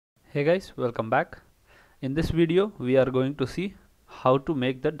Hey guys, welcome back. In this video, we are going to see how to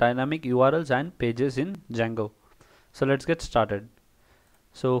make the dynamic URLs and pages in Django. So let's get started.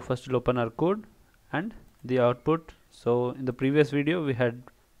 So first we'll open our code and the output. So in the previous video, we had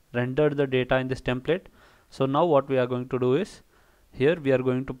rendered the data in this template. So now what we are going to do is, here we are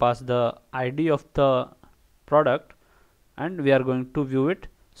going to pass the ID of the product and we are going to view it.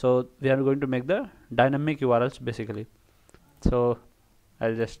 So we are going to make the dynamic URLs basically. So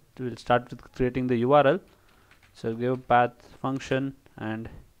will start with creating the URL. So give path function and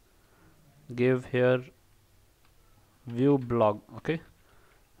give here view blog. Okay,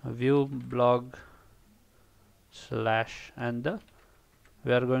 view blog slash and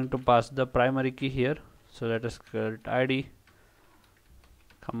we are going to pass the primary key here. So let us create ID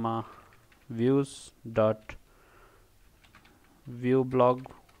comma views dot view blog.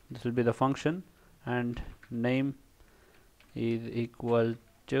 This will be the function and name is equal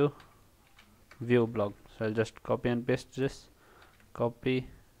to view blog. So I'll just copy and paste this, copy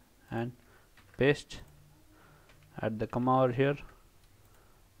and paste, add the comma over here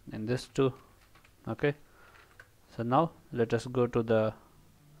in this too. Okay, so now let us go to the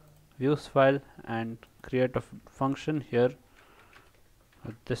views file and create a function here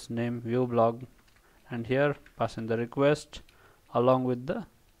with this name view blog, and here pass in the request along with the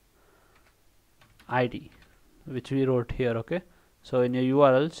ID which we wrote here. Okay, so in your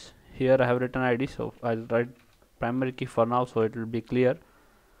URLs here I have written ID, so I'll write primary key for now so it will be clear,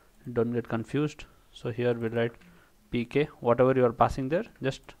 don't get confused. So here we'll write pk, whatever you are passing there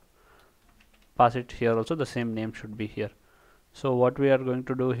just pass it here also, the same name should be here. So what we are going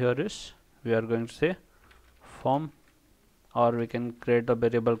to do here is we are going to say form, or we can create a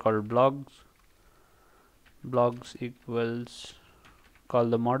variable called blogs equals, call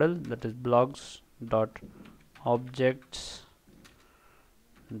the model, that is blogs dot objects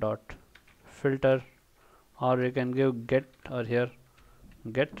dot filter, or you can give get, or here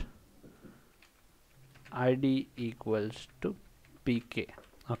get ID equals to pk.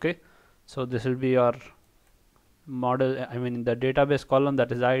 Okay, so this will be your model, I mean in the database column,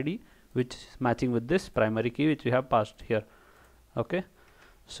 that is ID, which is matching with this primary key which we have passed here. Okay,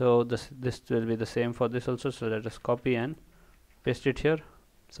 so this will be the same for this also. So let us copy and paste it here.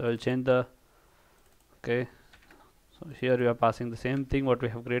 So I'll change the, okay, so here we are passing the same thing what we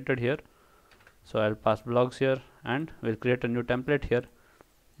have created here. So I'll pass blogs here and we'll create a new template here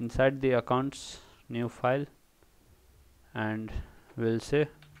inside the accounts new file, and we'll say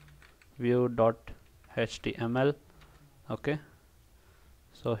view.html. okay,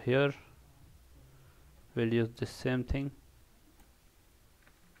 so here we'll use the same thing,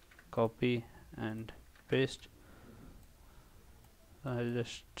 copy and paste. I'll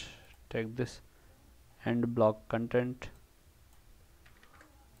just take this end block content,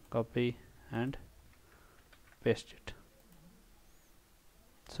 copy and paste it.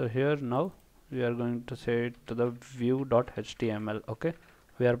 So here now we are going to say it to the view.html. okay,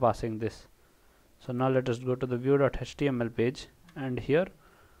 we are passing this. So now let us go to the view.html page, and here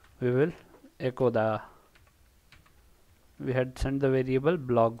we will echo the, we had sent the variable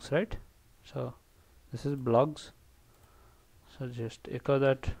blogs, right? So this is blogs, so just echo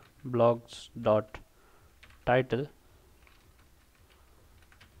that blogs dot title,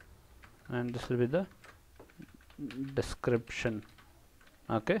 and this will be the description.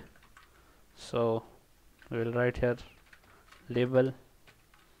 Okay, so we will write here label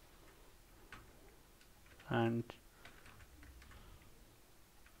and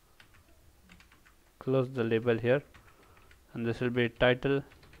close the label here, and this will be title.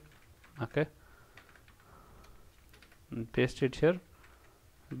 Okay, and paste it here,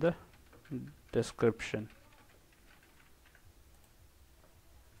 the description.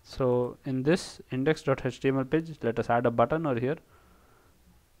 So in this index.html page, let us add a button over here.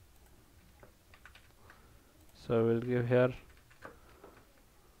 So we'll give here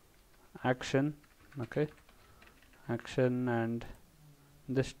action. Okay, action, and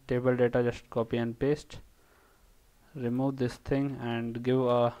this table data just copy and paste, remove this thing and give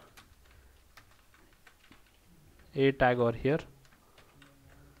a tag over here,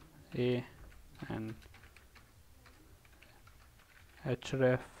 a and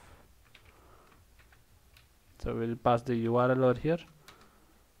href. So we'll pass the URL over here,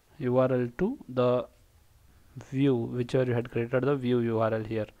 URL to the view whichever you had created the view URL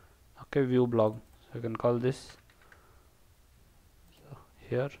here. Okay, view blog, so you can call this, so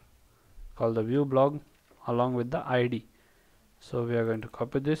here call the view blog along with the ID. So we are going to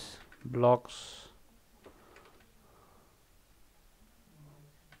copy this blocks.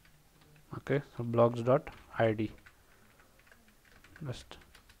 Okay, so blogs dot ID, just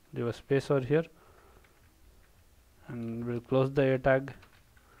give a space over here, and we'll close the A tag,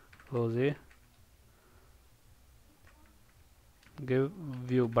 close A, give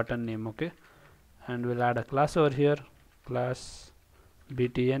view button name, okay, and we'll add a class over here, class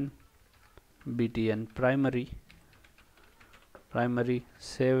btn primary,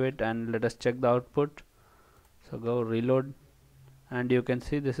 save it, and let us check the output. So go reload, and you can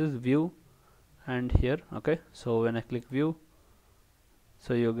see this is view and here, okay. So when I click view,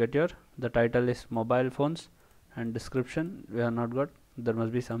 so you get the title is mobile phones, and description we have not got, there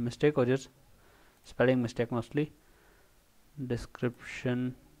must be some mistake or just spelling mistake mostly.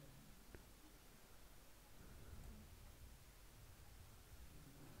 Description,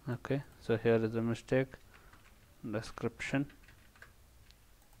 okay, so here is a mistake, description,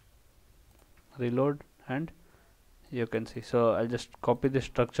 reload, and you can see. So I'll just copy this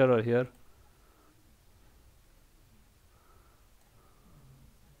structure over here,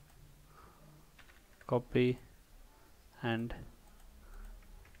 copy and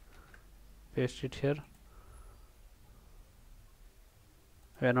paste it here.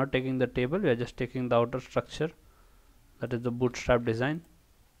 We are not taking the table, we are just taking the outer structure, that is the bootstrap design.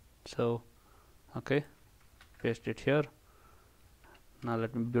 So okay, paste it here. Now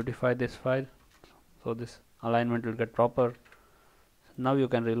let me beautify this file so this alignment will get proper. Now you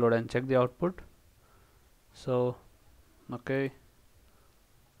can reload and check the output. So okay,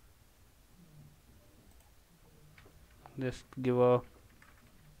 just give a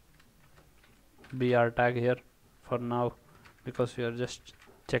br tag here for now, because we are just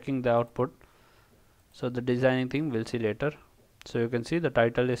checking the output. So the designing thing we'll see later. So you can see the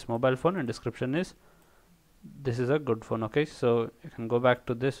title is mobile phone and description is this is a good phone, okay. So you can go back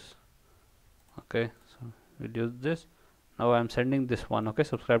to this, okay, so we'll use this. Now I am sending this one, okay,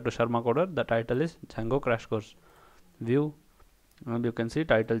 subscribe to Sharma Coder, the title is Django Crash Course, view, and you can see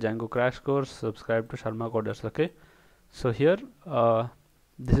title Django Crash Course, subscribe to Sharma Coders, okay. So here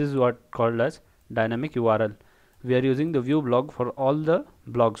this is what called as dynamic URL. We are using the view blog for all the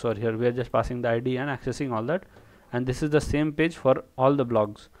blogs, or here we are just passing the ID and accessing all that, and this is the same page for all the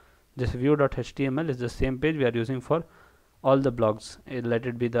blogs. This view.html is the same page we are using for all the blogs. Let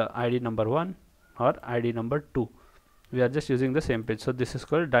it be the ID number 1 or ID number 2. We are just using the same page. So this is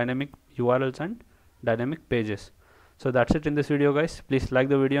called dynamic URLs and dynamic pages. So that's it in this video, guys. Please like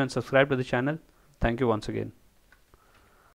the video and subscribe to the channel. Thank you once again.